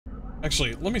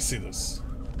Actually, let me see this.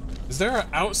 Is there an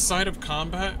outside of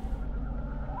combat?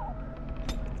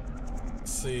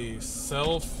 Let's see,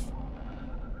 self.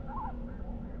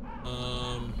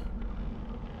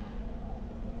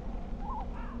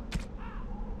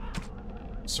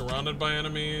 Surrounded by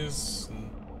enemies.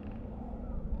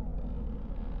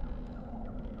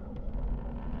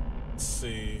 Let's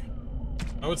see.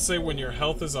 I would say when your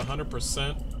health is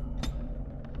 100%,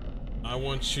 I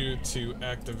want you to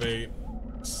activate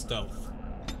stealth.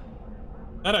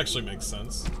 That actually makes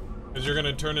sense, because you're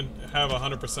gonna turn and have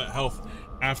 100% health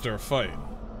after a fight.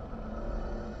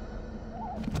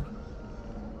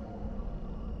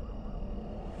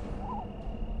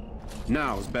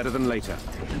 Now's better than later.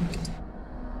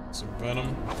 Some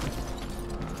venom.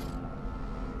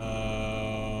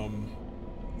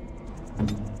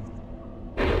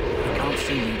 They can't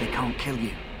see you, they can't kill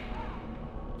you.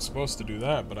 I'm supposed to do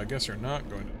that, but I guess you're not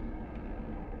going to.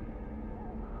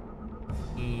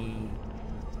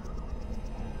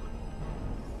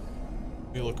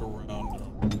 Let me look around.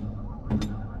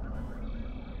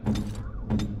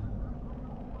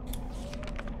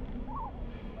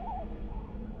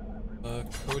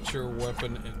 Coat your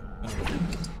weapon in venom.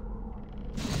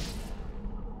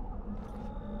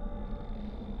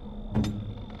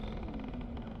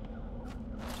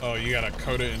 Oh, you gotta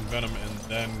coat it in venom and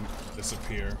then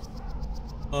disappear.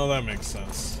 Oh, that makes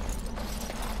sense.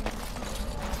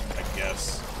 I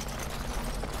guess.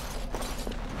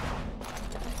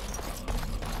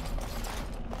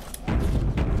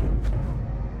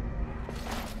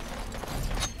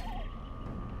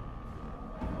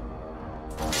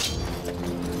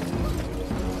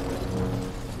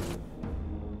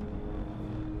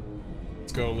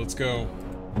 Let's go.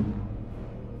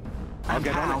 I'll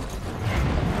get on it.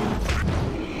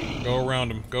 Go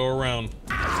around him. Go around.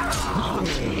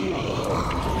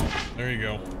 There you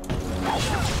go.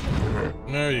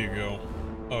 There you go.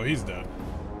 Oh, he's dead.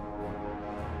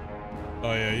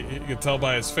 Oh yeah, you can tell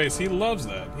by his face. He loves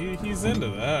that. He's into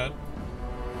that.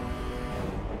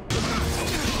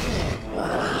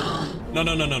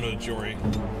 No, Jory.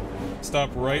 Stop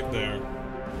right there.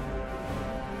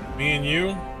 Me and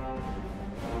you?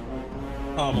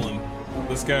 Pommelin.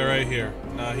 This guy right here.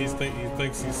 Nah, he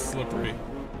thinks he's slippery.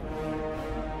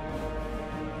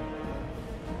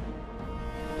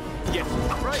 Yes,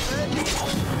 right there.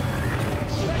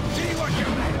 Let's see what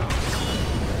you're made of.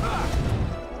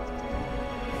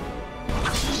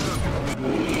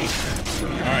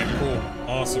 Alright, cool.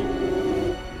 Awesome.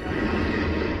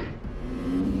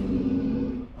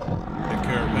 Take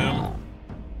care of him.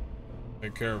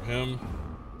 Take care of him.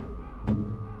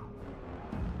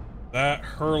 That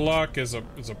Herlock is a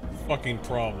fucking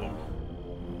problem.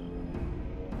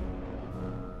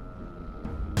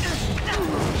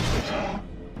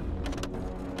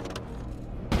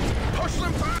 Push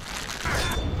them back.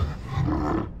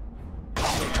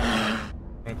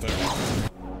 Right there.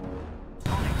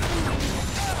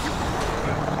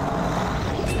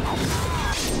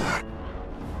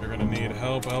 You're gonna need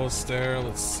help, Alistair.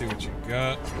 Let's see what you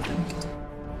got.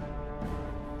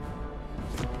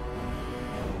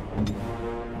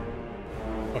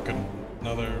 Fucking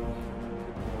another.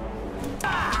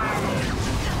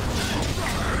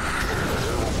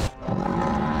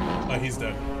 Oh, he's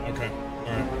dead. Okay,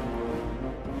 alright.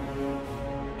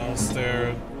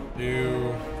 Alistair,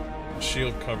 do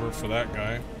shield cover for that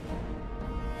guy.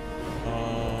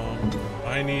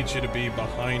 I need you to be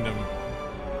behind him.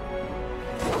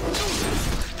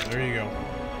 There you go.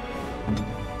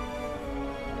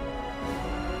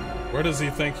 Where does he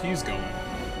think he's going?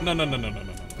 No.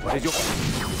 What is your...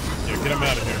 Yeah, get him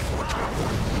out of here.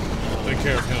 Take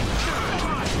care of him.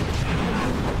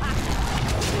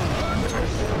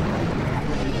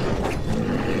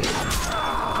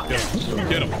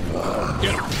 Get him.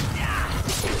 Get him.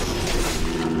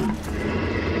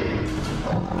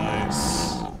 Nice.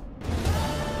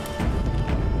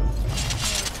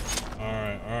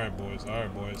 Alright, boys.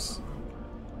 Alright, boys.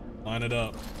 Line it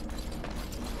up.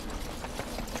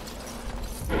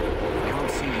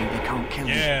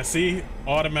 Yeah, see?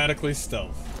 Automatically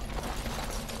stealth.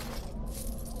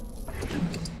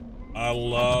 I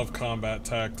love combat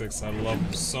tactics. I love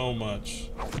them so much.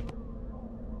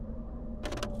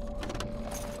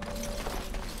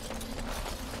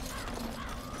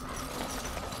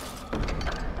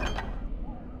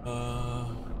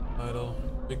 Idle.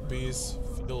 Big B's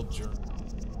field journal.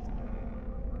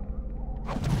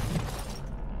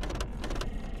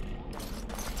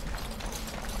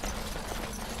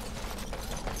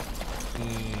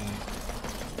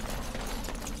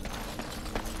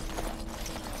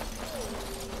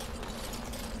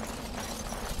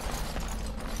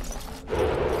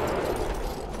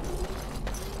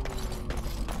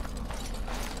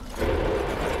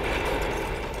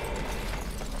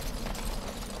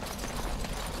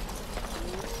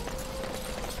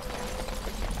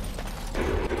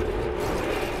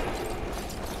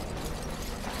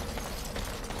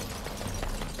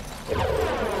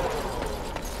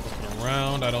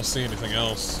 I don't see anything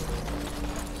else.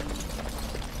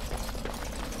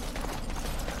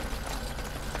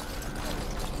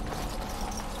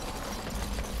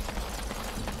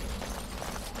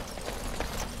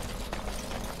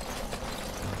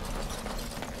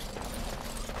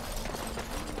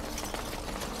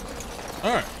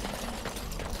 Alright.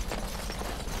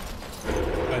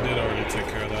 I did already take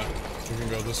care of that. We can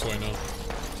go this way now.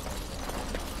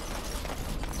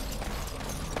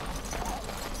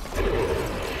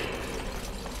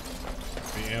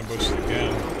 Be ambushed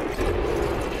again.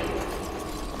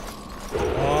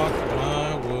 Walk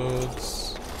my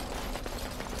woods.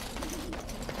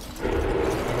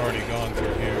 I've already gone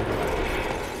through here.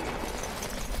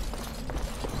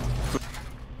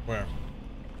 Where?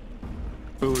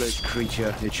 Foolish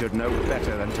creature, it should know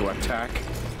better than to attack.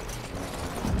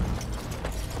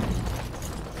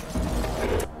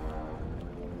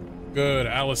 Good,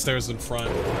 Alistair's in front.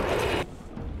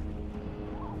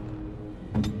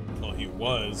 Well, he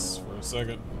was for a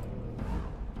second.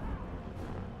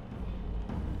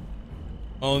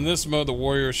 Well, in this mode, the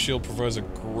warrior's shield provides a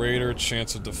greater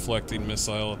chance of deflecting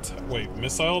missile attack. Wait,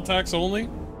 missile attacks only?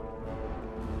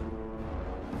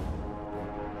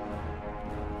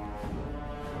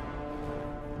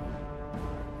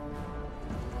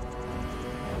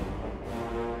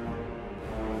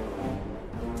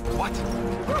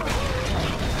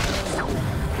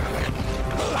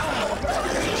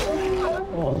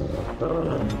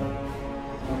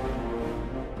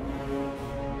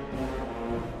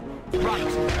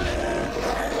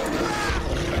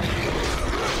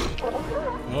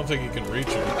 I don't think he can reach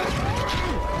it.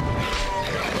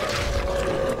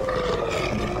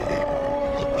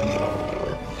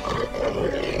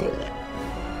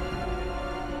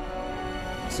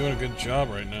 He's doing a good job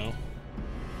right now.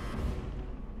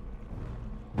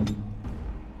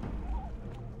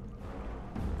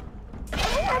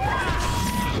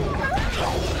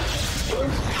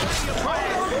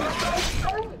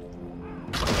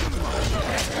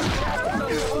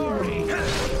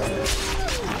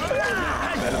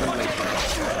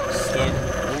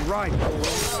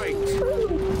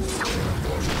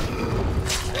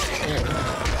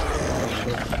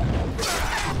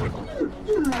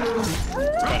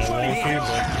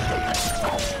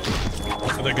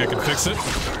 I think I can fix it.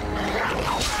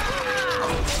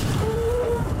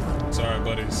 Sorry,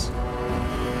 buddies.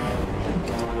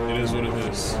 It is what it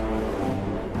is.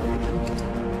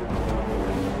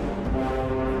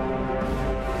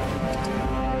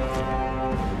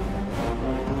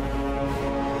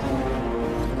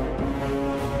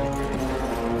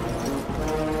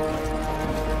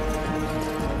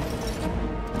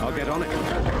 I'll get on it.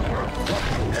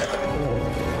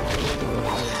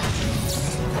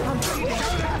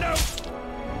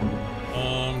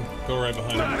 Go right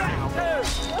behind him.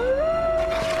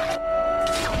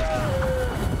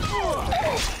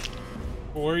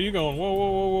 Where are you going? Whoa,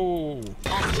 whoa, whoa, whoa, whoa.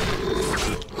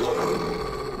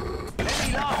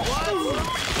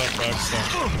 Step back, step.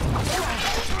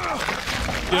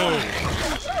 Yo.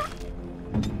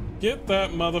 Get that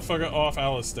motherfucker off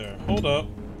Alistair. Hold up.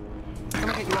 Do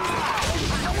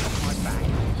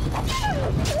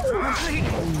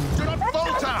not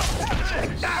falter!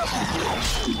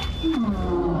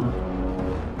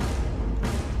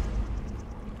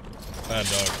 Bad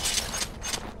dog.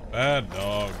 Bad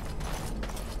dog.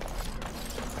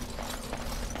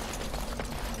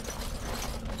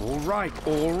 All right,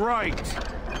 all right.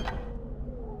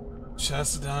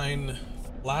 Chastadine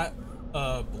flat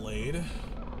blade.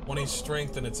 20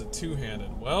 strength and it's a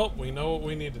two-handed. Well, we know what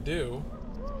we need to do.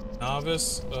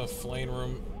 Novice, flame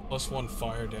room, +1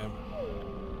 fire damage.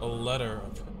 A letter.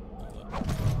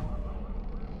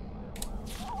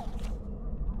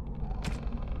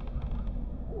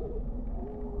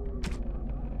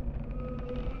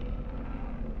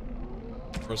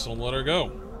 Personal letter,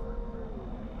 go.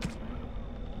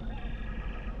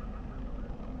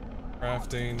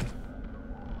 Crafting.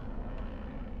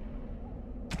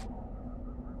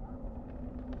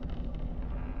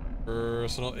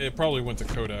 Personal. It probably went to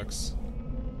Codex.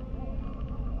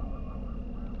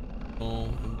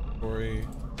 Inventory.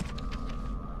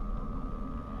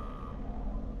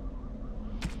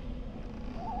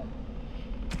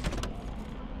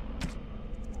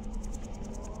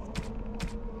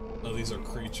 No, these are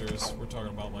creatures. We're talking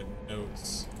about like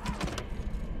notes.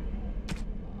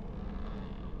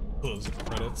 Those are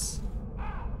credits.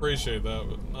 Appreciate that,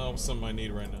 but no, something I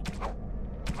need right now.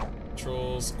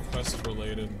 Controls, quest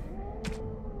related.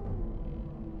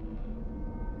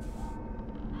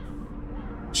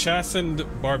 Chastened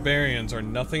barbarians are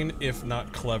nothing if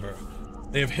not clever.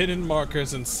 They have hidden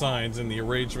markers and signs in the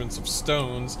arrangements of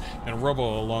stones and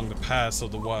rubble along the paths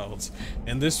of the wilds.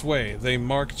 In this way, they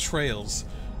mark trails,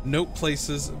 note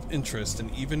places of interest,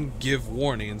 and even give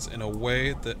warnings in a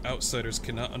way that outsiders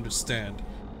cannot understand.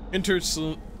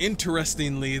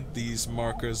 Interestingly, these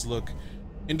markers look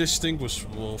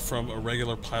indistinguishable from a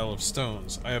regular pile of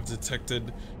stones. I have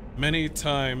detected many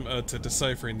time to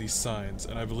deciphering these signs,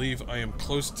 and I believe I am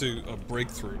close to a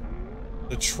breakthrough.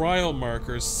 The trial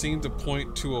markers seem to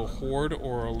point to a hoard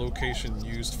or a location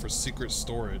used for secret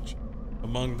storage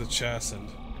among the chastened.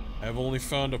 I have only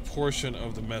found a portion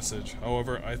of the message.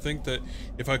 However, I think that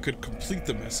if I could complete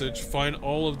the message, find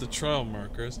all of the trial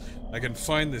markers, I can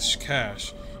find this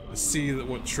cache and see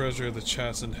what treasure the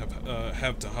chastened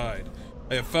have to hide.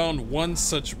 I have found one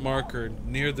such marker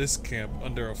near this camp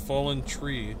under a fallen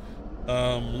tree,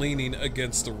 leaning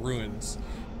against the ruins.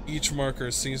 Each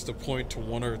marker seems to point to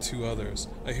one or two others.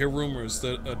 I hear rumors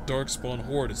that a darkspawn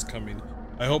horde is coming.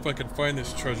 I hope I can find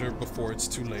this treasure before it's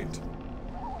too late.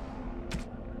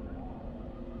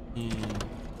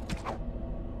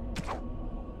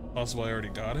 Possible I already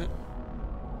got it?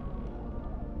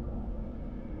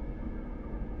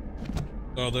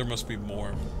 Oh, there must be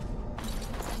more.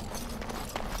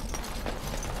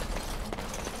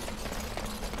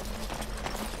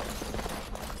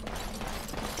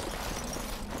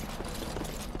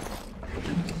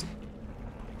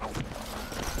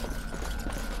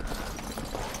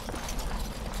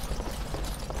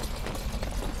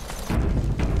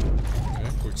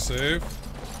 Save.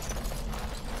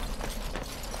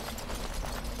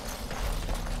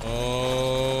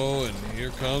 Oh, and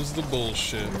here comes the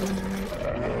bullshit.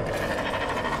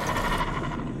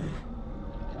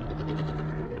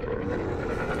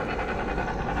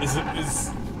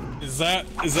 Is that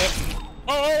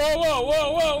oh,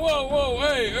 whoa,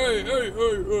 hey,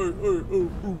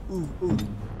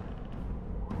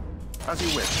 As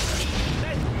you wish.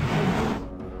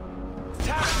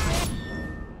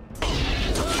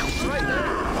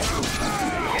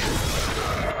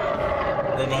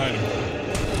 Right behind him.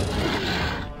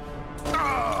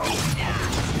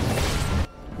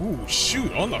 Ooh,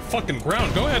 shoot, on the fucking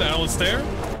ground. Go ahead, Alistair.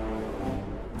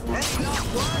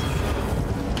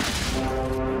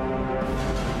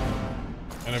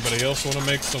 Anybody else want to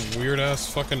make some weird ass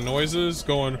fucking noises?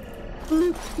 Going.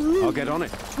 I'll get on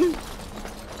it.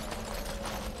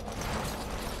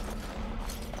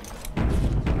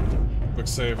 Quick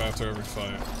save after every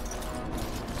fight.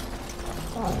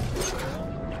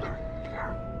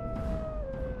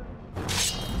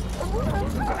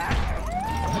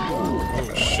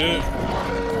 Oh shit.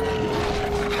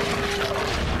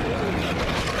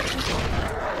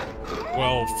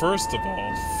 Well, first of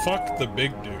all, fuck the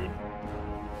big dude.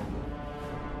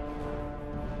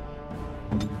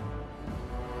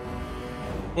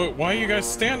 Wait, why are you guys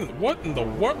standing? What in the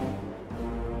what?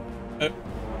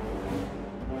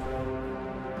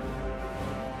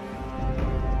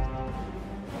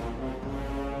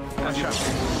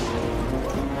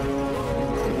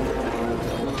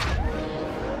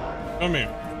 Come here.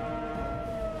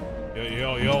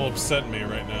 Yeah, y'all upset me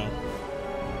right now.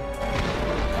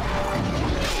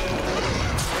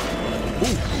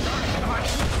 Ooh.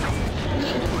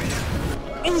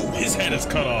 Ooh, his head is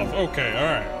cut off. Okay,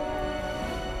 alright.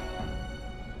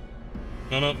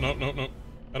 No.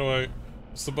 How do I...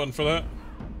 What's the button for that?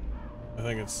 I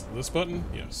think it's this button?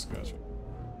 Yes, gotcha.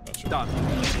 Done.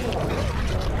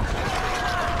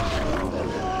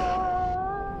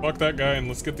 Fuck that guy and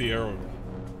let's get the arrow.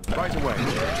 Right away.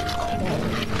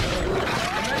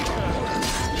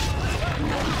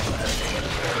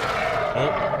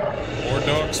 Oh, more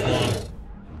dog spawn.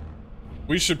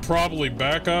 We should probably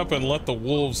back up and let the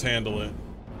wolves handle it.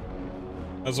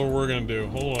 That's what we're gonna do.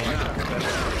 Hold on.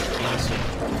 Awesome.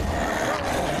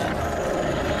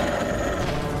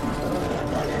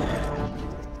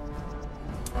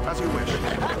 As you wish.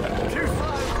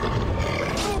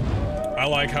 I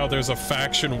like how there's a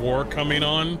faction war coming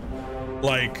on.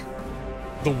 Like,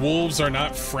 the wolves are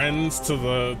not friends to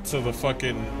the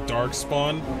fucking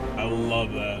darkspawn. I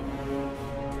love that.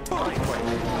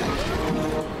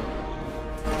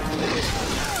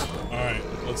 Alright,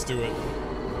 let's do it.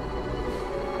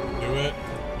 Do it,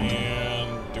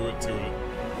 and do it to it.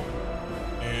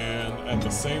 And at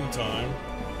the same time,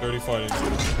 dirty fighting.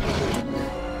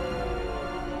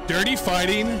 Dirty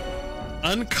fighting,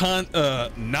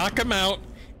 knock him out,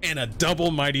 and a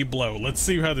double mighty blow. Let's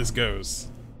see how this goes.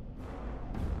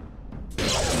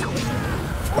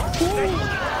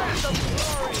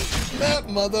 That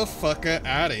motherfucker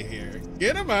out of here.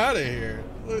 Get him out of here.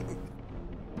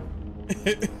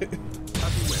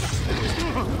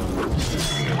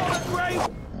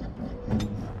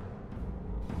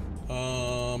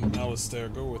 Alistair,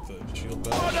 go with the shield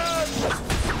bell. Of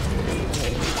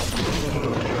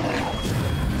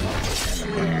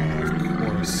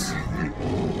course.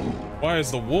 Why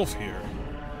is the wolf here?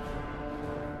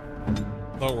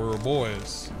 Thought we were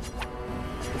boys.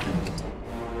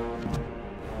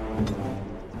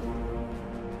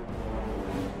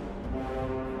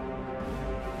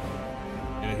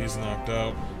 Yeah, he's knocked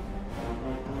out.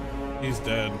 He's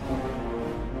dead.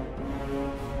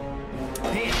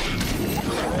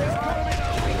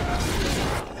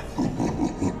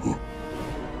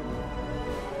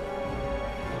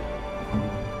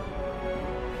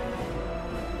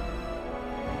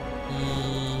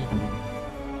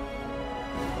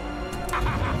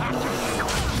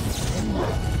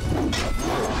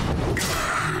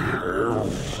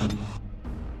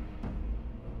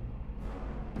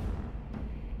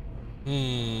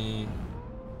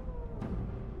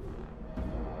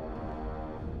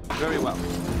 Very well.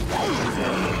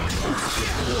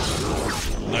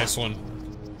 Nice one.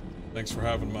 Thanks for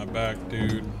having my back,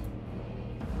 dude.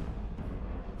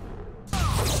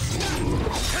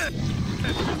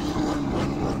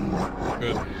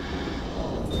 Good. Good.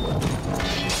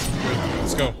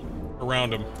 Let's go.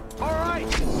 Around him. All right.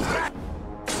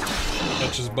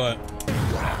 Touch his butt.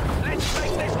 Let's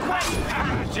make this quick.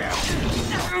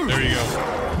 There you go.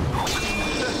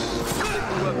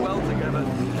 We work well together.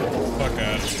 Fuck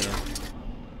out of here.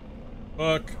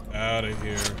 Fuck out of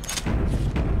here.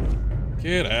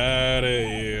 Get out of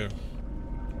here.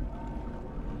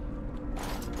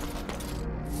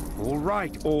 All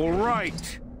right, all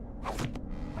right.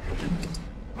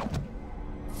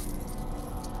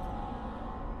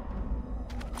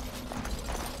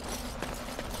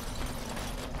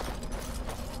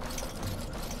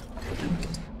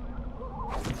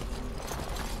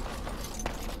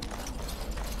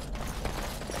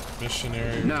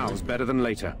 Missionary. Now's better than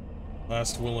later.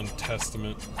 Last will and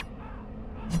testament.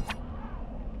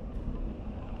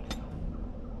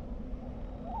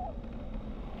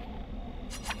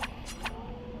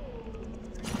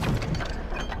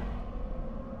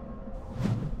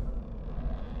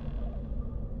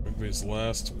 Rigby's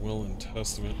last will and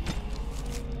testament.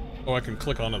 Oh, I can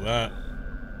click onto that.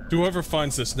 To whoever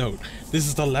finds this note, this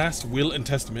is the last will and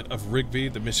testament of Rigby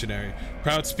the missionary,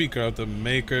 proud speaker of the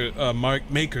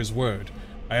Maker's word.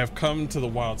 I have come to the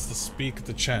wilds to speak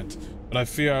the chant, but I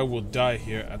fear I will die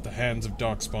here at the hands of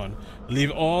Darkspawn. Leave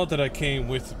all that I came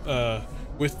with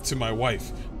to my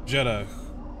wife, Jeddah,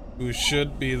 who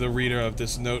should be the reader of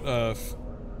this note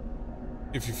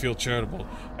if you feel charitable.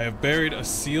 I have buried a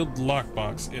sealed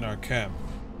lockbox in our camp,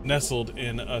 nestled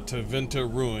in a Taventa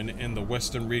ruin in the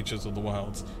western reaches of the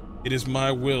wilds. It is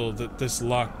my will that this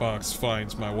lockbox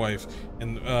finds my wife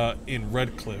in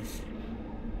Redcliffe.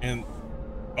 And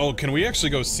oh, can we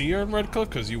actually go see her in Redcliffe?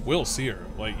 Because you will see her.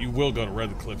 Like, you will go to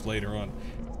Redcliffe later on.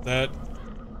 That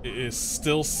is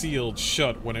still sealed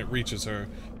shut when it reaches her.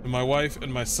 And my wife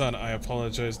and my son, I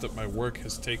apologize that my work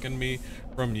has taken me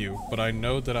from you, but I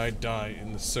know that I die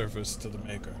in the service to the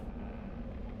Maker.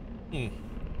 A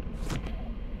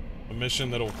mission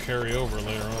that'll carry over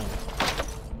later on.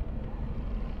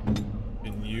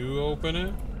 Can you open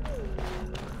it?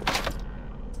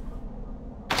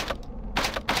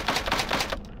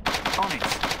 On it.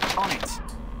 On it.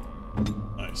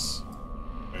 Nice.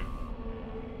 Wait.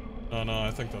 No,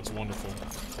 I think that's wonderful.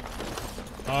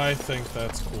 I think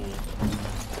that's cool.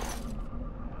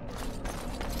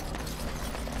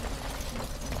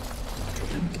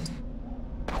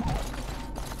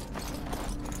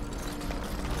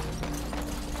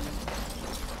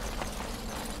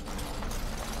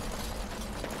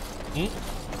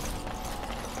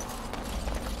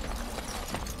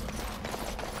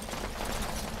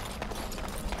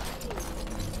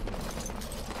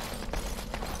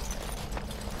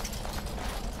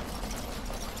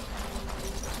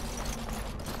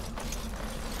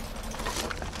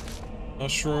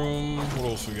 Mushroom.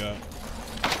 What else we got?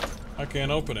 I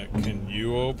can't open it. Can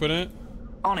you open it?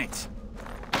 On it.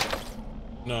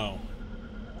 No.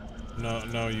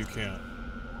 No, you can't.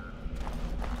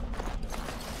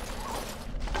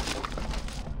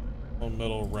 All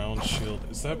metal round shield.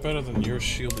 Is that better than your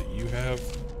shield that you have?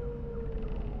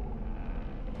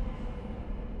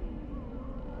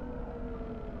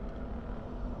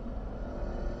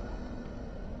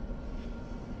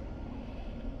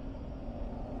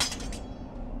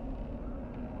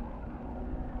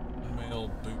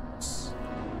 Male boots.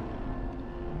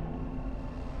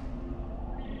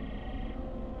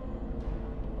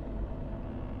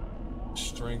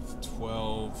 Strength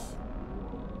 12.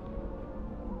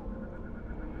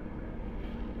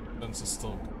 Sense is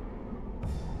still.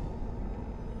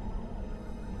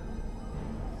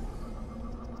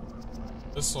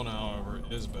 This one, however,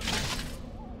 is better.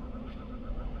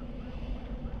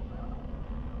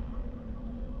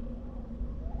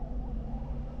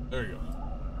 There you go.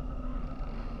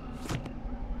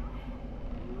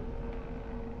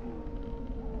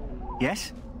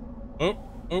 Yes? Oh.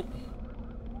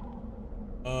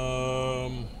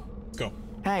 Let's go.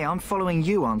 Hey, I'm following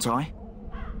you, aren't I?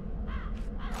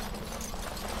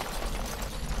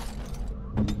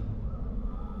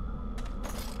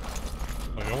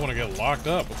 I don't want to get locked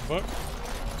up. What the fuck?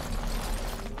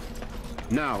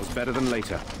 Now's better than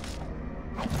later.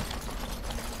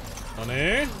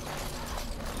 Honey?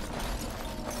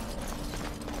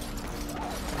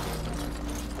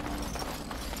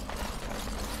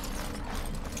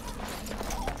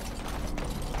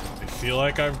 I feel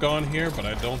like I've gone here, but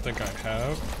I don't think I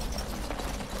have.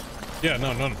 Yeah,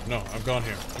 no, I've gone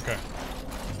here. Okay.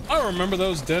 I remember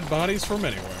those dead bodies from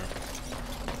anywhere.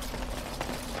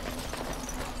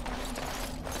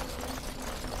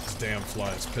 This damn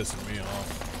fly is pissing me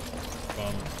off.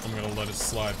 I'm gonna let it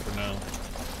slide for now.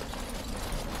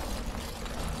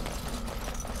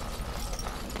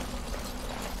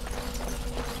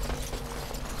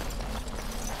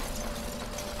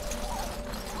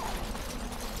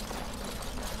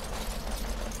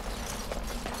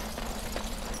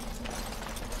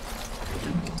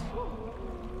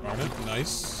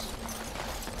 Nice.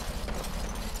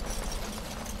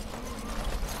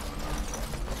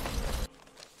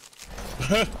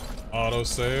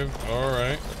 Autosave.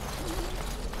 Alright.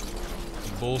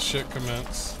 Bullshit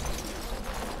commence.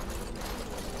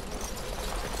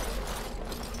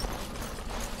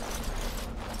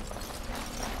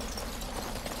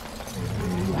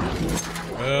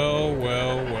 Well.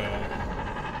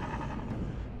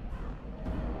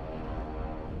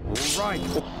 All right.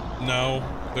 No,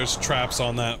 there's traps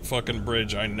on that fucking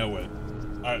bridge. I know it.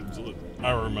 I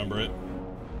remember it.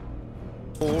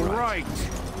 All right.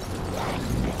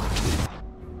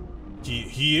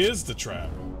 He is the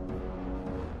trap.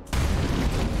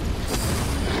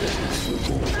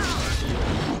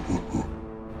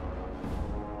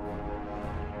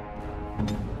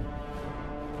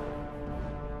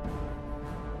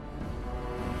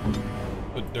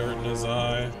 Put dirt in his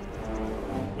eye.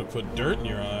 Put dirt in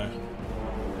your eye.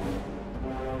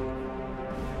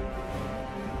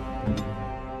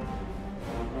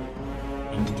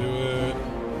 And do it.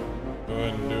 Go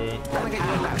ahead and do it.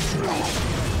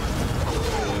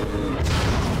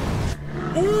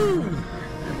 Ooh!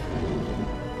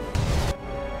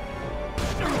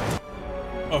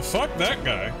 Oh, fuck that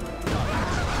guy.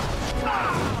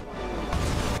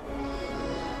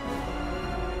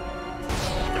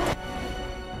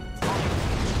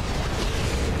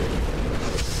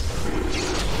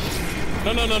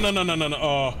 No.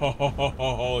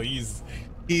 Oh, he's,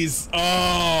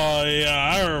 oh,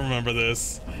 yeah, I remember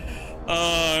this.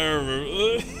 I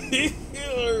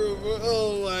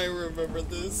remember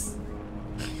this.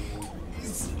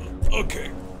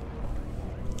 Okay.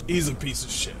 He's a piece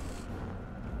of shit.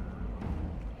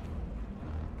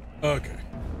 Okay.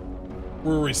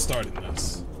 We're restarting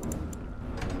this.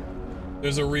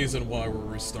 There's a reason why we're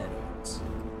restarting this.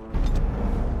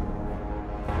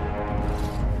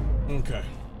 Okay.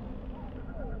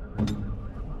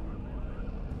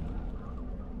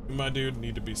 You, my dude,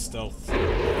 need to be stealth. They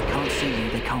can't see you,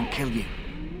 they can't kill you.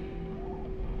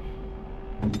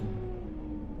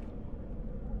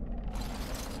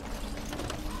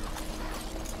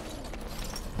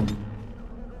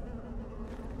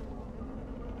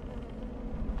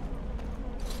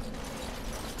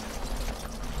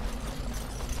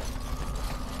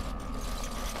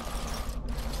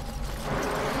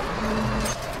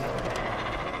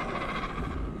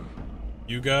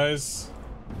 You guys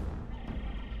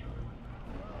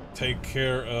take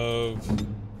care of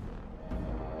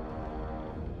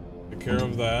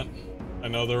that. I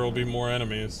know there will be more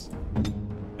enemies.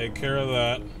 Take care of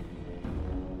that.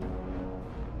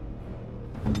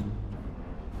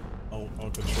 I'll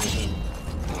control him.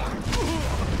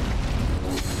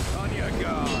 On your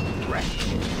guard.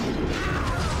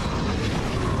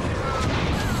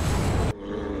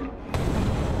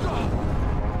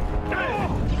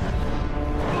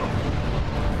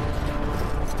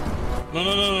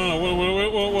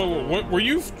 No. What, were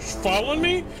you following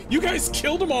me? You guys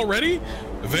killed him already?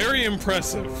 Very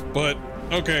impressive, but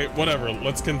okay, whatever.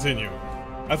 Let's continue.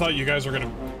 I thought you guys were gonna...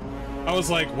 I was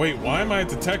like, wait, why am I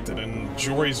detected? And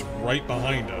Jory's right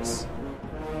behind us.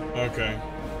 Okay.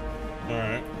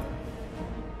 Alright.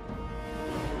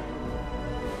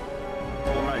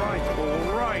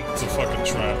 All right. It's a fucking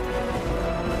trap.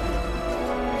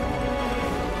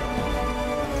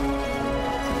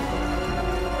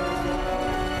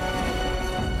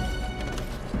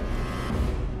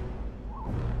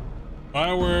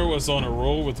 Bioware was on a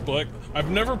roll with Black. I've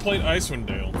never played Icewind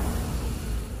Dale.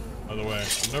 By the way,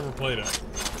 I've never played it.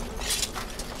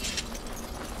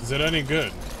 Is it any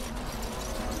good?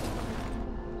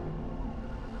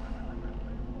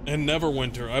 And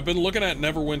Neverwinter. I've been looking at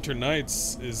Neverwinter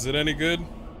Nights. Is it any good?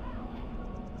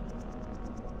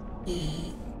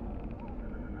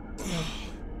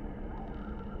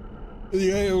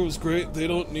 The AI was great. They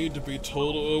don't need to be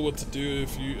told what to do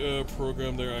if you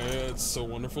program their AI. It's so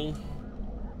wonderful.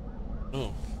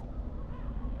 Oh.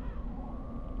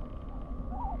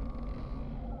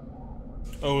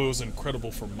 Oh, it was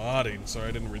incredible for modding. Sorry,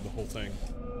 I didn't read the whole thing.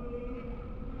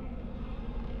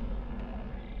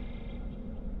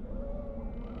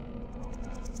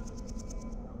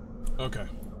 Okay.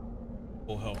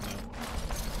 Full health now.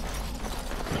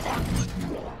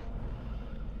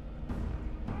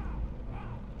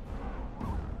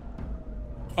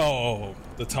 Oh,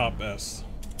 the top S.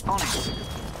 On it.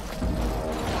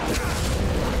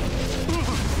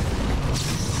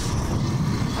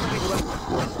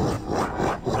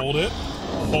 Hold it.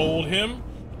 Hold him.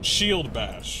 Shield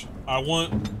bash. I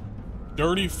want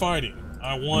dirty fighting.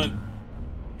 I want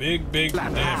big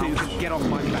damage. Get off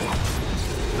my back.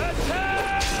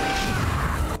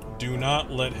 Do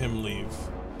not let him leave.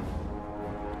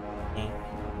 No.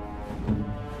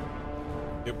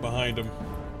 Get behind him.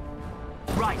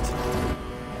 Right.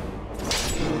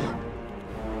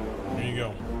 There you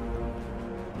go.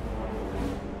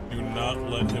 Do not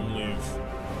let him leave.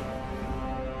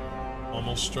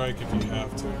 Almost strike if you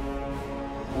have to.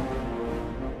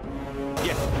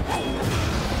 Yeah.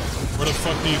 Where the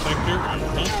fuck do you think you're? Huh?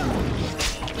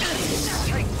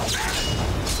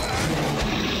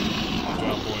 Good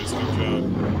job, boys.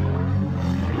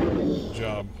 Good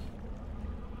job.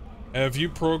 Have you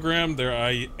programmed their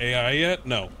AI yet?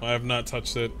 No, I have not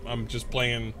touched it. I'm just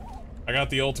playing. I got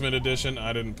the Ultimate Edition.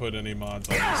 I didn't put any mods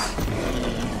on this.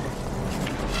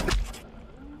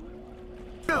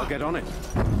 I'll get on it.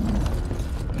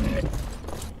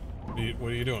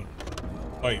 What are you doing?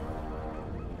 Fight.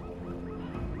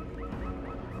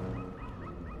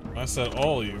 I said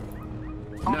all of you.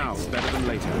 Now, better than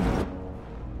later.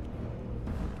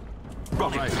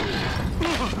 Right.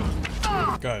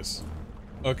 Guys.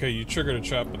 Okay, you triggered a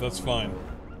trap, but that's fine.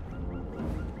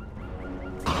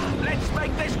 Let's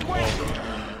make this quick.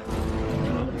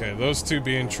 Okay, those two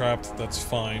being trapped, that's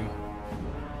fine.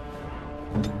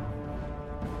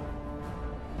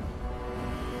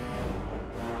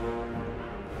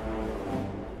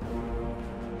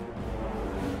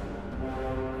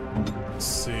 Let's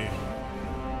see.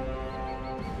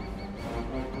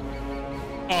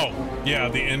 Oh, yeah,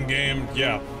 the end game,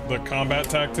 yeah, the combat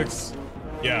tactics.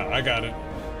 Yeah, I got it.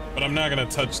 But I'm not gonna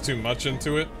touch too much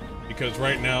into it, because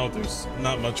right now there's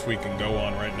not much we can go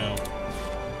on right now.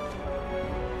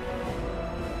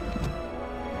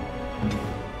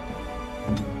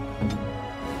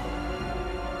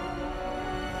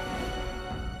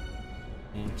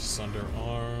 Sunder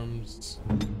arms.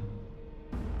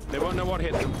 They won't know what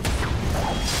hit them.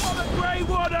 For the Grey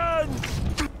Wardens!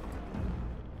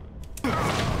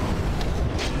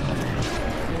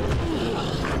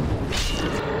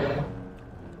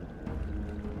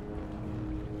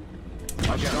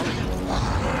 I'll get on.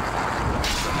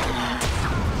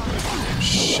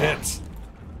 Shit.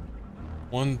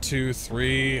 1, 2,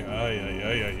 3. Ay.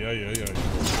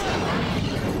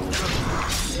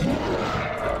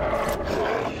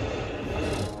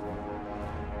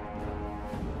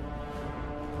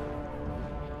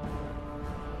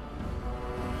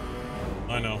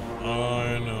 I know.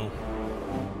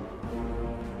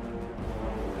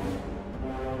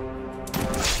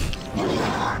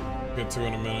 Get to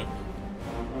in a minute.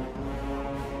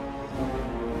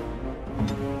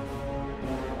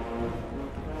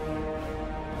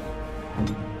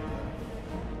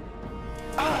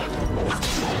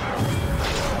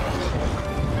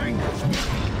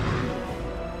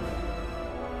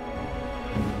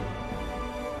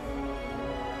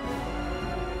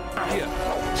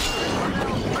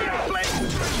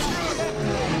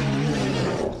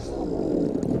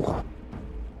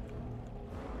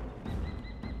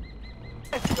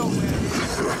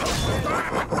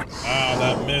 Ah,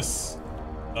 that miss.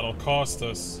 That'll cost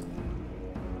us.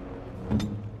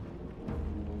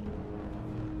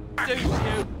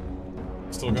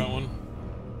 Still got one?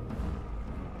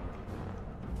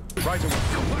 Right away.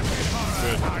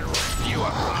 Good. You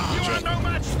are no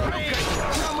match for me.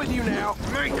 I'm with you now.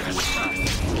 Make us.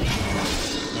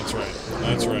 That's right.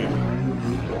 That's right.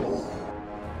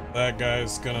 That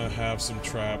guy's gonna have some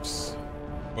traps,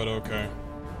 but okay.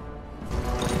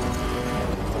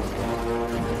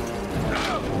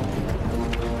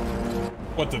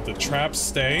 What, did the trap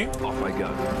stay? Off I go.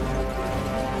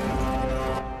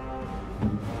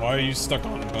 Why are you stuck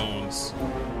on bones?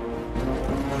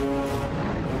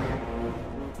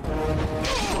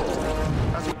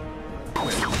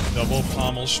 Double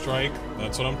pommel strike.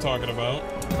 That's what I'm talking about.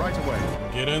 Right away.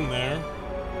 Get in there.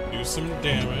 Do some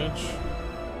damage.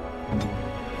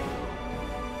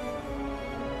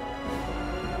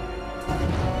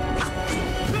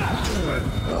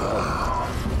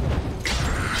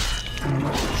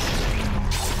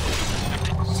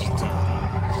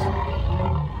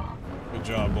 Good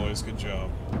job, boys. Good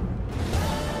job.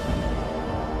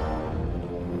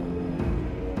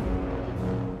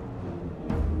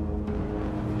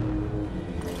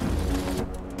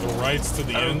 The rights to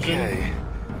the engine.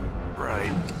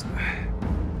 Right.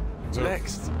 So,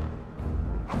 Next.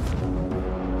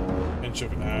 Pinch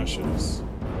of ashes.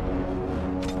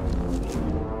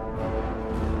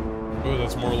 Oh,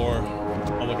 that's more lore.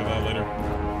 I'll look at that later.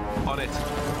 On it.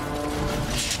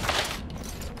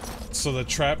 So the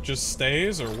trap just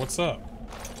stays, or what's up?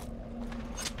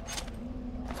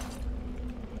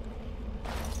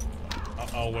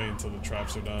 I'll wait until the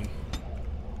traps are done.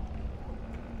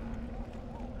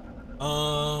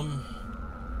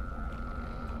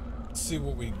 Let's see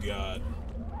what we got.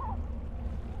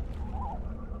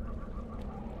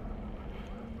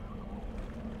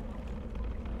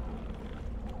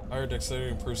 Higher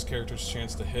dexterity improves character's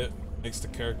chance to hit, makes the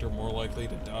character more likely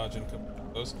to dodge and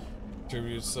compose.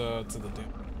 Contributes to the damage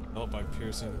dealt by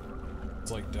piercing.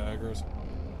 It's like daggers.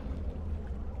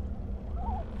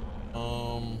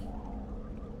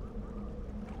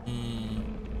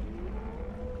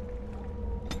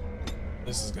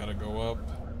 This has got to go up.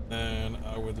 And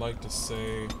I would like to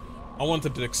say, I want the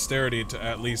dexterity to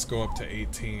at least go up to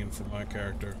 18 for my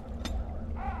character.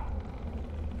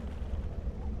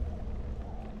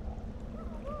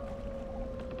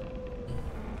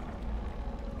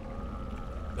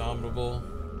 Dominable.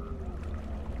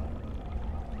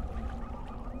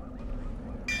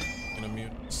 And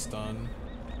immune stun.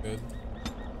 Good.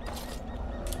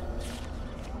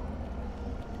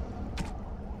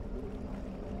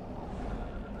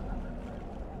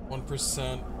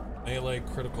 %, melee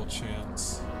critical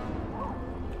chance.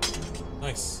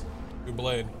 Nice. New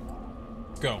blade.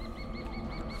 Let's go.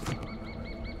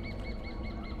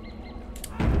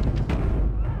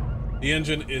 The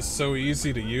engine is so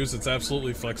easy to use, it's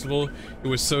absolutely flexible. It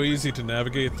was so easy to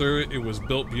navigate through. It was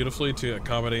built beautifully to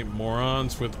accommodate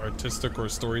morons with artistic or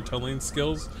storytelling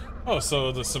skills. Oh,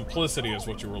 so the simplicity is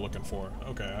what you were looking for.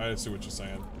 Okay, I see what you're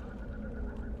saying.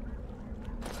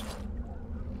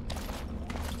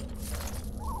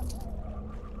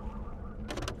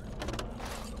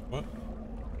 What?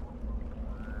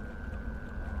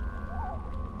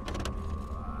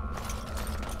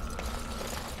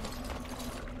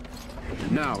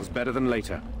 Now's better than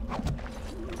later.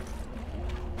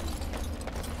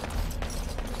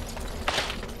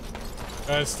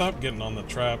 Guys, stop getting on the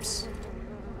traps.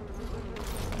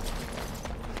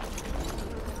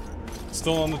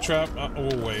 Still on the trap?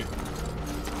 Oh, wait.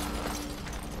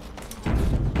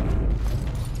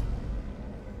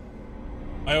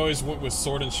 I always went with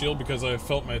sword and shield because I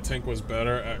felt my tank was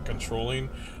better at controlling.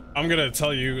 I'm gonna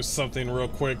tell you something real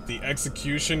quick. The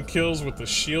execution kills with the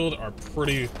shield are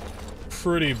pretty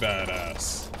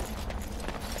badass.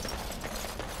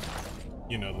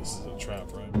 You know this is a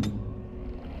trap, right?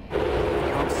 They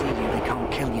can't see you, they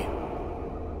can't kill you.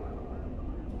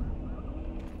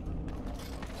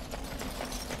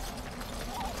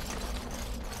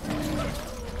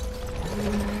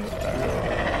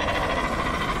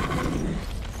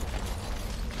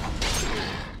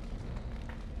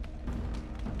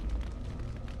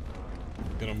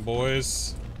 Get them,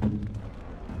 boys.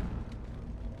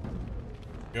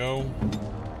 Go.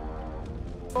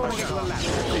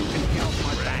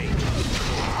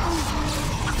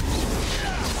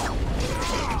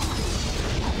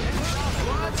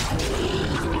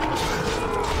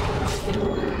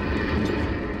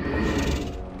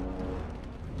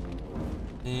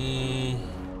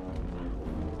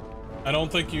 I don't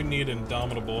think you need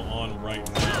Indomitable on right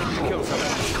now.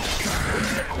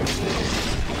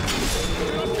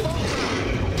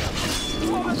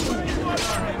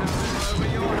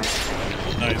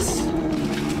 Nice.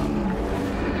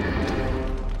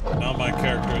 Now my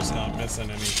character is not missing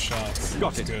any shots.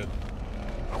 That's good.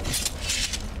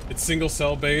 It's single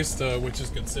cell based, which is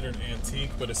considered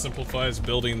antique, but it simplifies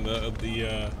building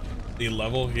the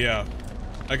level. Yeah,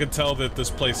 I could tell that this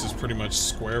place is pretty much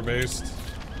square based.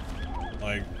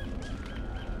 Like,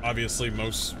 obviously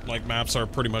most like maps are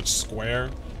pretty much square,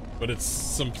 but its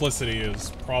simplicity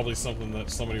is probably something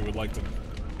that somebody would like to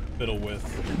fiddle with.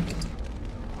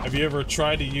 Have you ever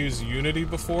tried to use Unity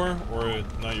before, or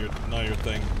not your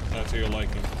thing, not to your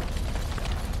liking?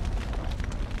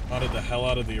 Modded the hell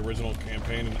out of the original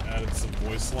campaign and added some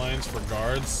voice lines for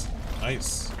guards.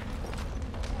 Nice.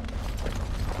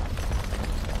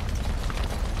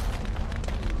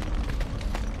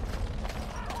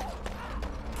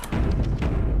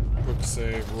 Quick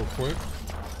save, real quick.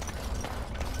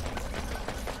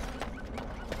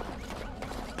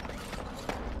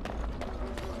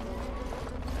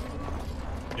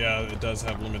 Yeah, it does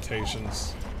have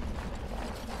limitations.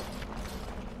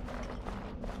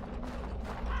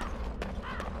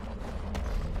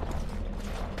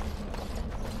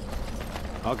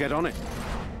 I'll get on it.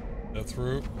 Death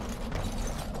root.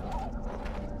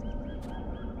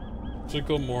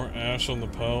 Trickle more ash on the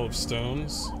pile of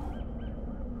stones.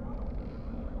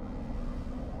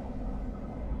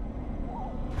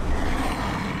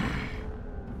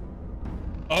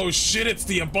 Oh shit, it's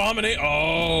the abomination.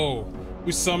 Oh!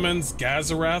 Who summons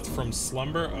Gazarath from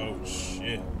slumber? Oh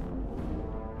shit.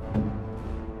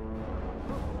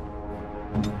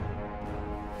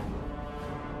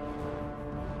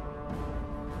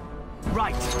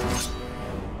 Right.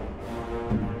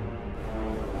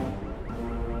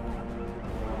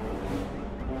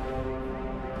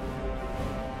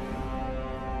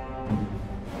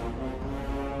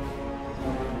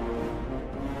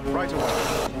 Right away.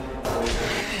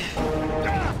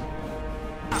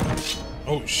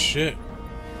 Oh shit.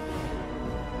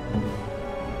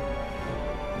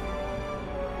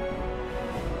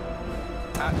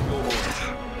 At your orders.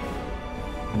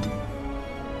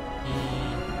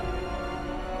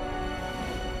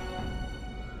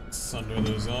 Sunder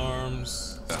those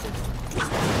arms.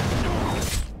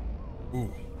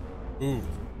 Ooh. Ooh.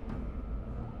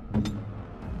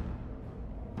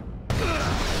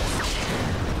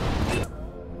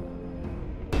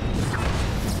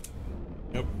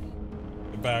 Yep.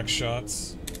 The back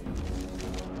shots.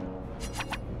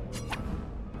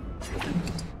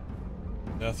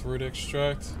 Death root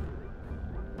extract.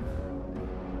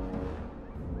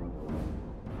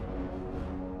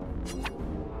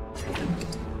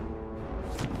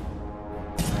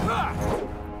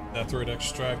 Death root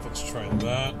extract, let's try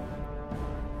that.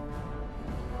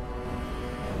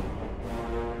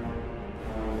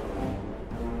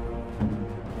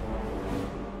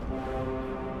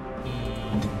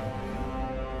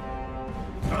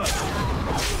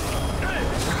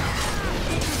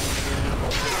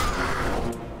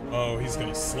 Oh, he's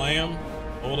gonna slam.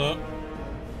 Hold up.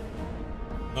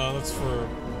 No, that's for...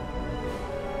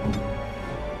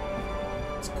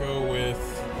 Let's go with...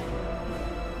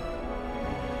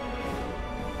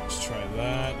 Let's try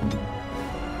that.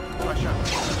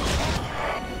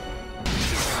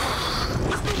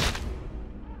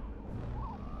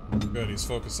 Good, he's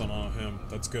focusing on him.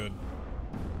 That's good.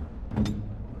 Can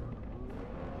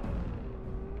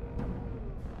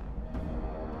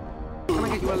I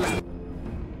get you a lap?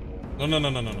 No.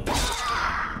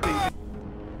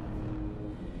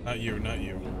 Not you, not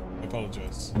you. I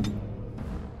apologize.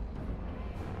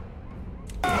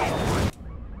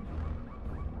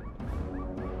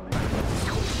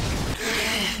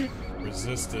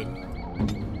 Resisted.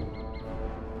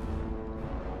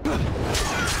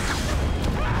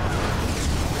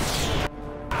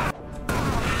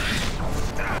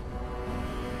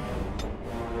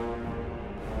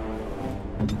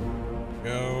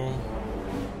 Go.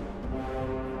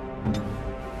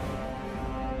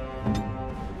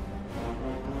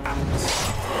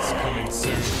 It's coming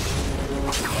soon.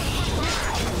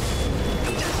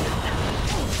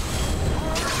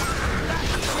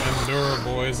 Endure,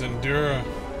 boys, endure.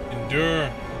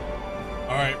 Endure.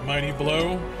 Alright, mighty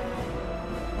blow.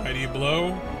 Mighty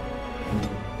blow.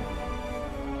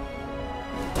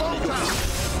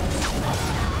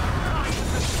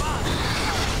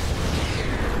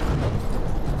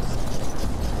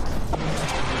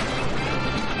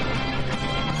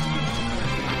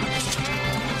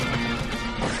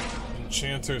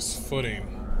 Enchanter's Footing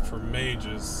for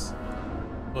mages.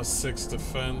 +6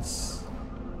 defense.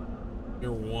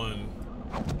 You're 1.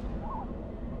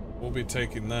 We'll be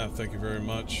taking that, thank you very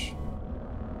much.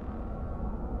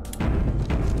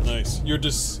 Nice. You're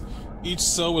just... Each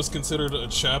cell was considered a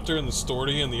chapter in the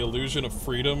story, and the illusion of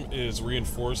freedom is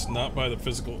reinforced not by the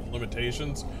physical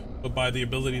limitations, but by the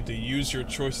ability to use your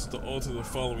choices to alter the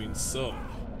following cell.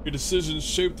 Your decisions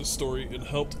shaped the story and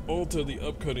helped alter the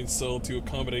upcoming cell to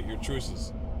accommodate your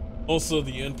choices. Also,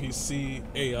 the NPC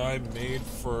AI made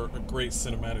for a great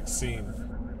cinematic scene.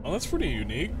 Oh, that's pretty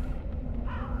unique.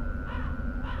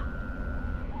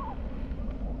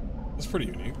 That's pretty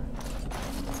unique.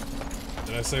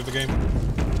 Did I save the game?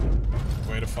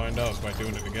 Way to find out by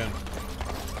doing it again.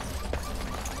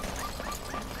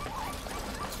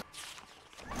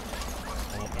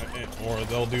 Or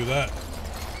they'll do that.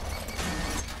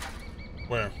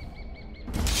 Where?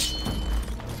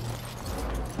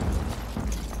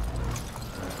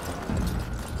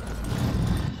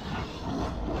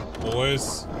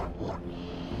 Boys,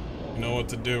 you know what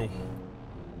to do.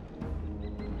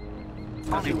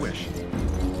 As you wish.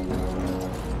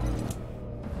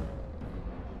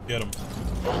 Get him.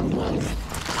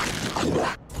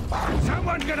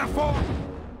 Someone's gonna fall!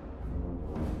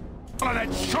 And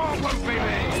it sure won't be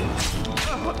me!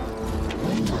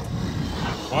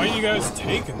 Why are you guys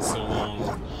taking so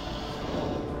long?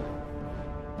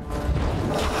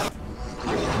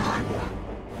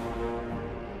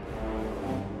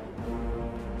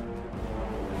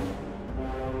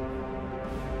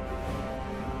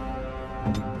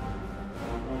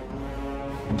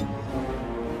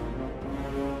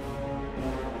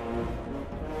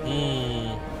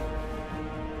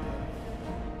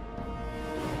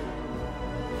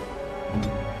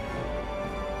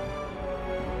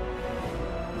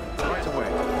 Right away.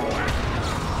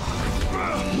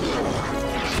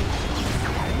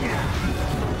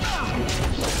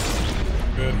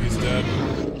 Good, he's dead.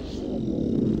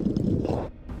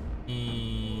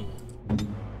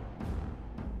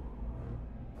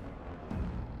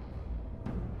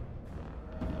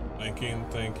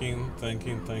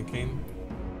 Thinking.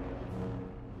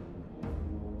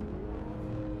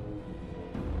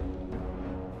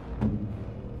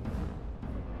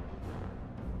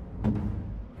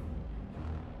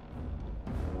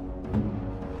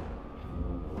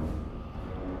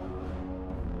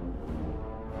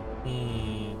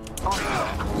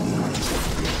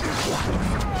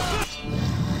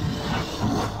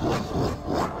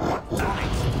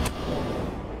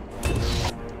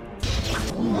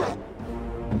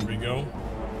 Here we go.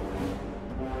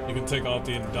 You can take off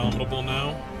the Indomitable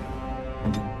now.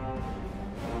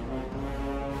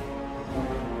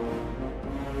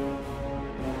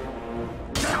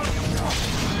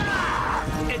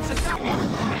 It's a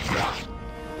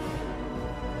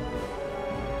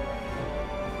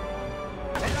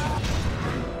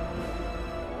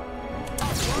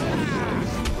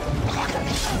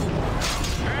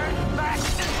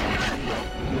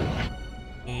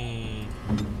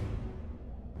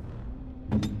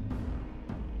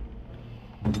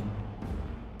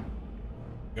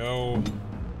Go.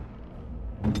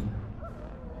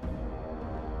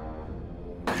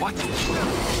 What?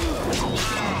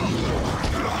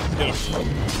 Get him.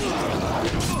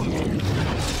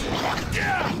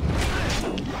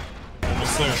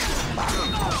 Almost there.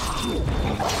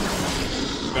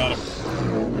 Got him.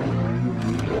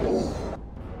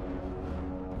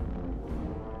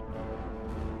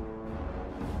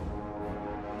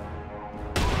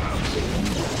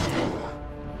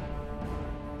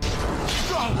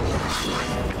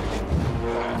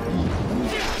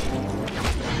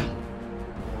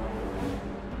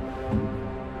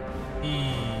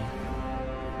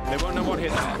 They won't know what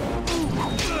hit that.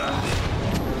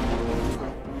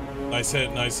 Nice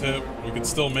hit. We can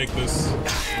still make this.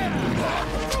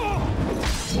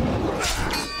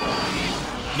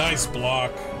 Nice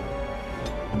block.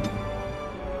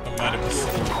 I might have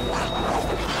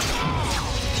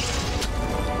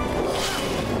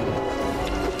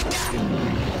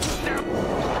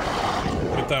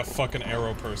Get that fucking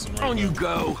arrow person right On there. you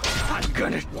go. I'm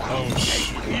gonna Oh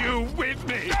shit. you with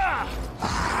me.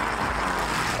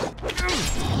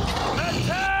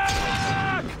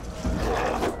 Attack!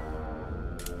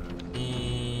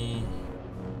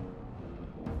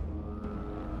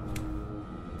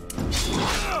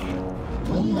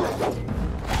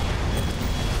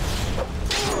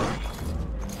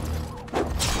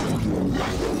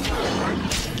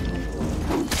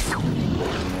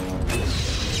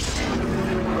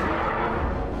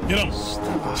 Get him.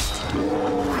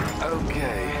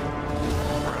 Okay.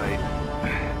 Right.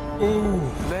 Ooh.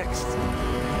 Next.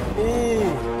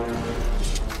 Ooh.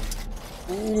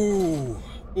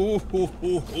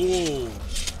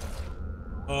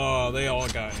 Oh, they all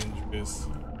got injuries.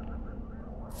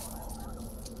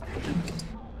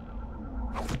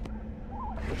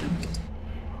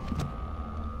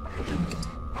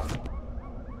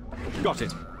 Got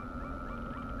it.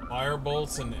 Fire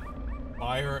bolts and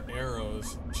fire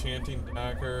arrows. Enchanting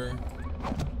dagger.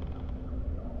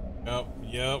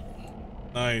 Yep.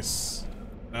 Nice.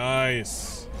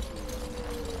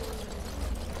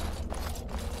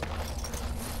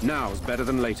 Now's better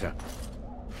than later.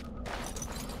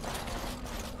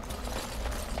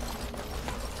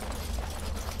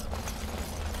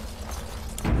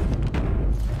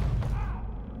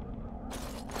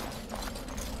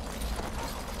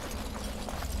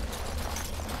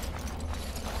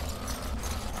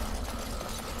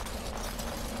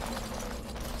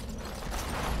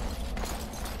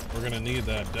 We're gonna need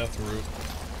that death root.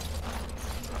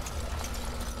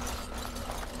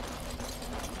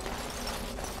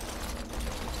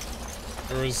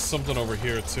 There is something over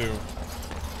here too.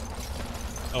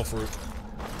 Elf root.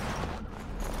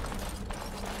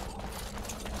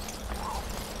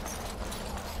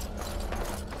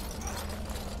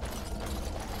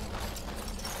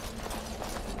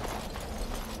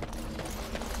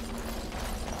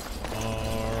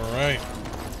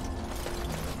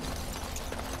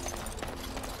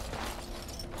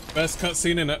 Best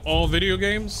cutscene in all video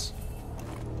games?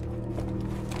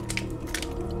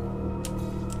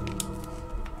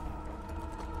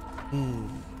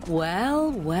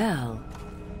 Well, well.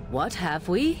 What have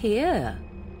we here?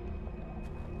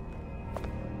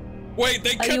 Wait,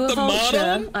 they Are you kept a the mod vulture,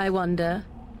 on? I wonder?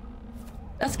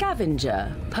 A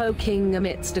scavenger, poking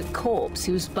amidst a corpse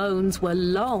whose bones were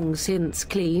long since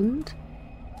cleaned?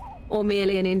 Or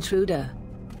merely an intruder,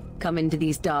 come into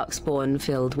these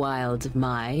darkspawn-filled wilds of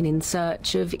mine in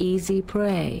search of easy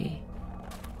prey?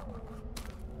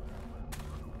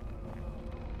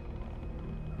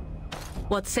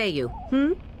 What say you,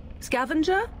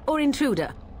 Scavenger or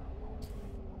intruder?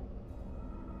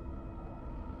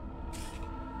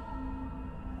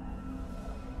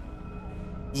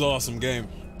 This is an awesome game.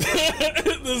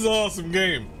 This is an awesome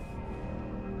game.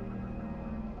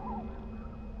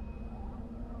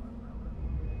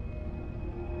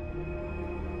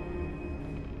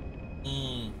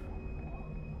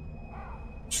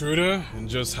 Intruder, and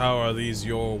just how are these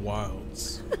your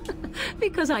wilds?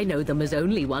 Because I know them as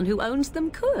only one who owns them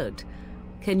could.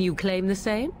 Can you claim the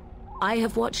same? I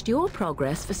have watched your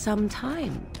progress for some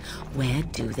time. Where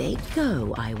do they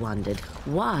go, I wondered?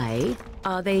 Why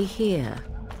are they here?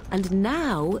 And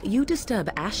now you disturb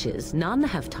ashes none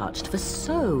have touched for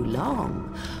so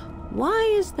long.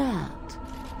 Why is that?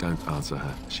 Don't answer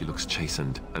her. She looks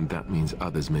chastened, and that means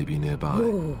others may be nearby.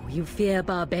 Oh, you fear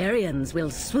barbarians will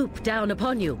swoop down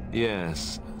upon you.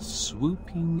 Yes,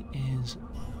 swooping is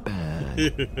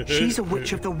bad. She's a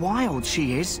witch of the wild,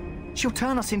 she is. She'll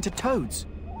turn us into toads.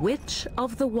 Witch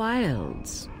of the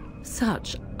Wilds.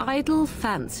 Such idle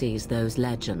fancies, those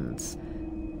legends.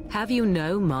 Have you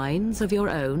no minds of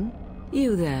your own?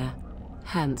 You there,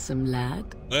 handsome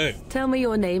lad. Hey. Tell me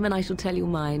your name and I shall tell you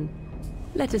mine.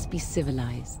 Let us be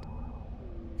civilized.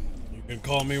 You can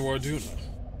call me Warduna.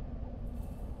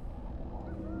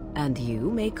 And you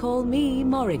may call me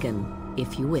Morrigan,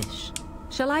 if you wish.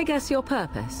 Shall I guess your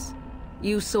purpose?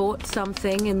 You sought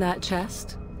something in that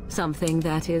chest? Something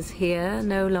that is here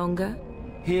no longer?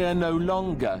 Here no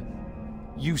longer?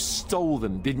 You stole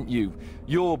them, didn't you?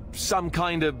 You're some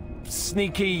kind of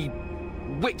sneaky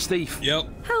witch thief. Yep.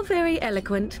 How very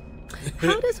eloquent.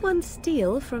 How does one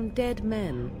steal from dead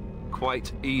men?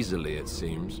 Quite easily, it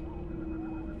seems.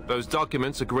 Those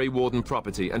documents are Grey Warden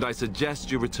property, and I suggest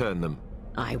you return them.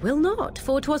 I will not,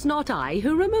 for 'twas not I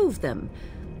who removed them.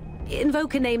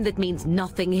 Invoke a name that means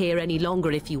nothing here any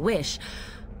longer if you wish.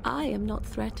 I am not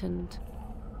threatened.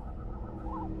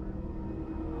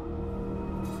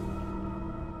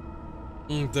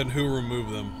 Then who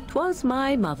removed them? 'Twas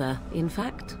my mother, in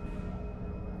fact.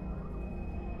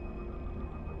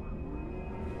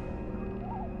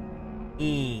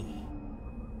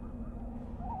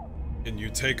 Can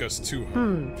you take us to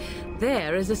her?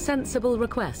 There is a sensible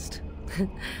request.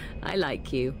 I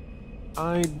like you.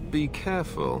 I'd be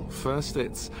careful. First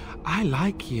it's, I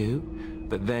like you,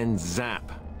 but then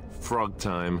zap. Frog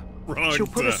time. She'll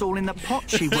put us all in the pot,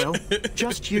 she will.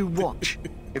 Just you watch.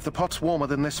 If the pot's warmer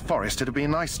than this forest, it'd be a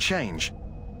nice change.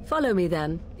 Follow me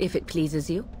then, if it pleases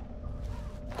you.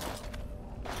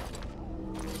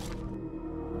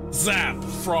 Zap!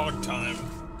 Frog time.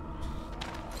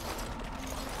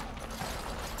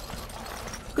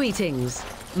 Greetings,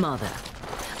 Mother.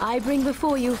 I bring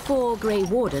before you 4 Grey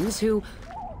Wardens who...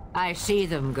 I see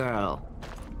them, girl.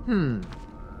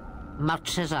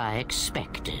 Much as I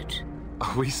expected.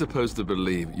 Are we supposed to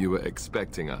believe you were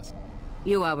expecting us?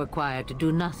 You are required to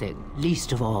do nothing,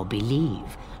 least of all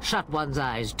believe. Shut one's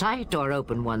eyes tight or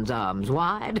open one's arms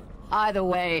wide. Either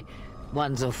way,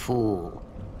 one's a fool.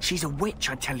 She's a witch,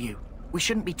 I tell you. We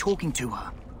shouldn't be talking to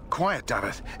her. Quiet,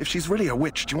 dammit. If she's really a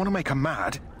witch, do you want to make her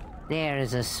mad? There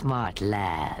is a smart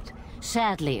lad.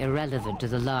 Sadly irrelevant to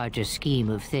the larger scheme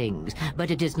of things,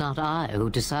 but it is not I who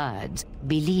decides.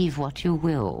 Believe what you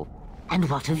will. And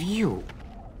what of you?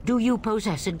 Do you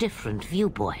possess a different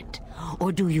viewpoint?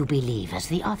 Or do you believe as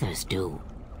the others do?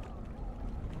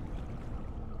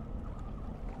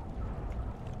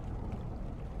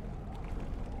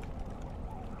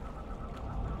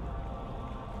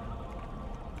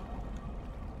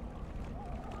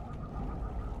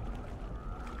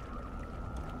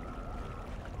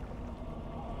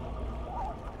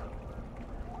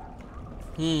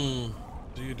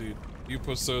 Do you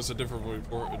possess a different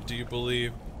report? Do you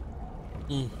believe?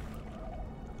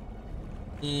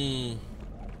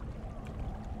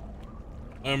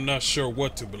 I'm not sure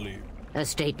what to believe. A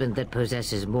statement that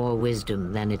possesses more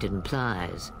wisdom than it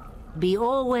implies. Be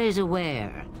always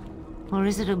aware. Or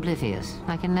is it oblivious?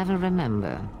 I can never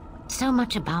remember. So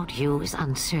much about you is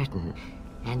uncertain,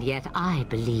 and yet I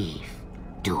believe.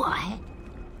 Do I?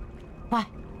 Why,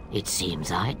 it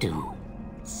seems I do.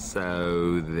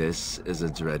 So this is a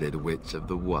dreaded Witch of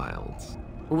the Wilds.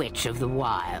 Witch of the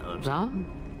Wilds, huh?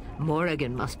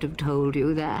 Morrigan must have told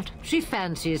you that. She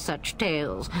fancies such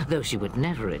tales, though she would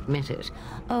never admit it.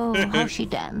 Oh, how she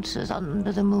dances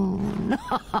under the moon.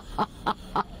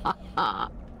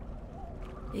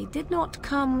 They did not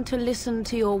come to listen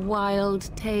to your wild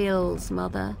tales,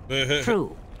 Mother.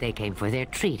 True, they came for their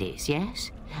treaties, yes?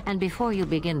 And before you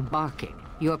begin barking,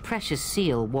 your precious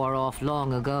seal wore off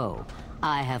long ago.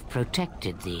 I have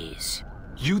protected these.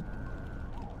 You...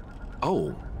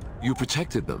 Oh, you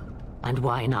protected them. And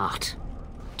why not?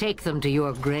 Take them to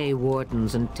your Grey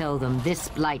Wardens and tell them this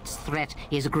Blight's threat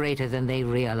is greater than they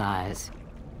realize.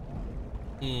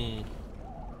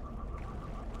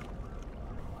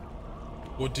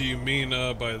 What do you mean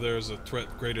by there's a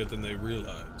threat greater than they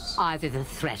realize? Either the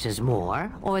threat is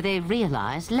more, or they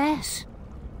realize less.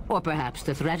 Or perhaps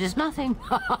the threat is nothing.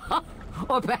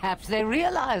 Or perhaps they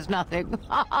realize nothing.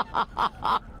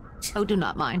 Oh, do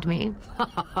not mind me.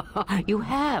 You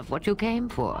have what you came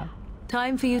for.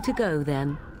 Time for you to go,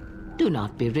 then. Do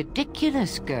not be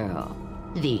ridiculous, girl.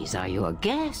 These are your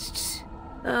guests.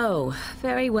 Oh,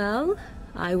 very well.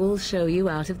 I will show you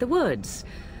out of the woods.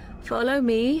 Follow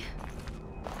me.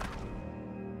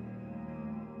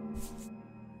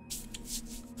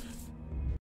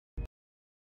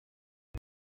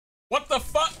 What the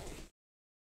fuck?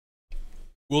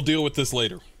 We'll deal with this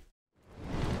later.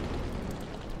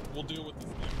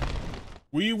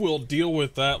 We will deal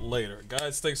with that later.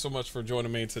 Guys, thanks so much for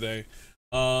joining me today.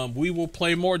 We will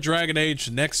play more Dragon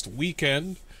Age next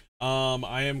weekend.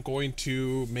 I am going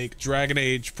to make Dragon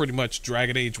Age pretty much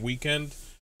Dragon Age weekend,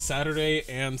 Saturday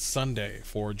and Sunday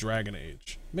for Dragon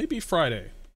Age. Maybe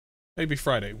Friday.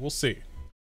 We'll see.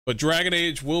 But Dragon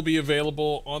Age will be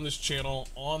available on this channel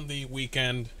on the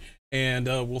weekend, and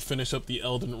we'll finish up the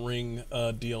Elden Ring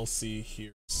DLC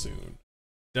here soon.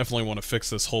 Definitely want to fix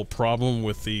this whole problem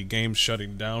with the game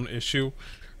shutting down issue.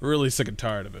 Really sick and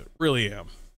tired of it. Really am.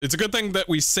 It's a good thing that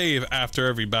we save after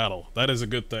every battle. That is a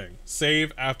good thing.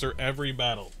 Save after every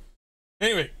battle.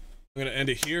 Anyway, I'm going to end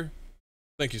it here.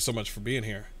 Thank you so much for being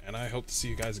here, and I hope to see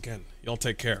you guys again. Y'all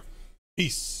take care.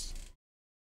 Peace.